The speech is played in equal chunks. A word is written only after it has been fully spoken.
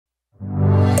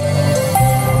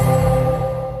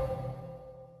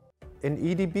In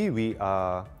EDB, we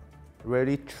are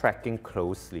really tracking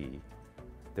closely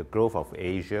the growth of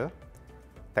Asia,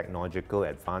 technological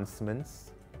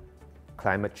advancements,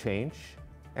 climate change,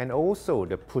 and also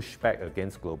the pushback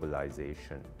against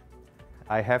globalization.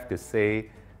 I have to say,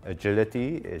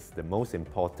 agility is the most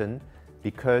important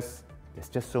because there's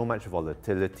just so much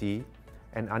volatility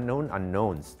and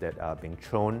unknowns that are being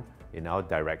thrown in our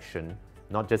direction,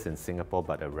 not just in Singapore,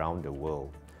 but around the world.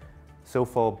 So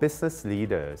for business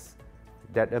leaders,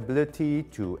 that ability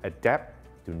to adapt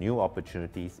to new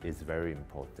opportunities is very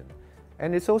important.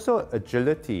 And it's also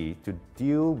agility to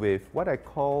deal with what I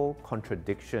call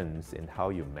contradictions in how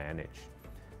you manage,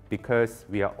 because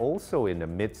we are also in the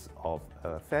midst of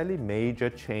a fairly major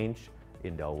change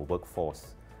in our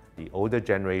workforce. The older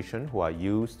generation, who are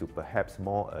used to perhaps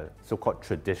more a so-called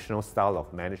traditional style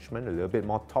of management, a little bit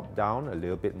more top-down, a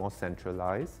little bit more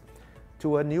centralized,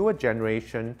 to a newer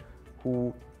generation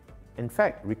who in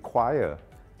fact require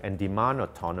and demand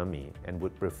autonomy and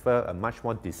would prefer a much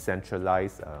more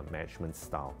decentralized management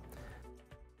style.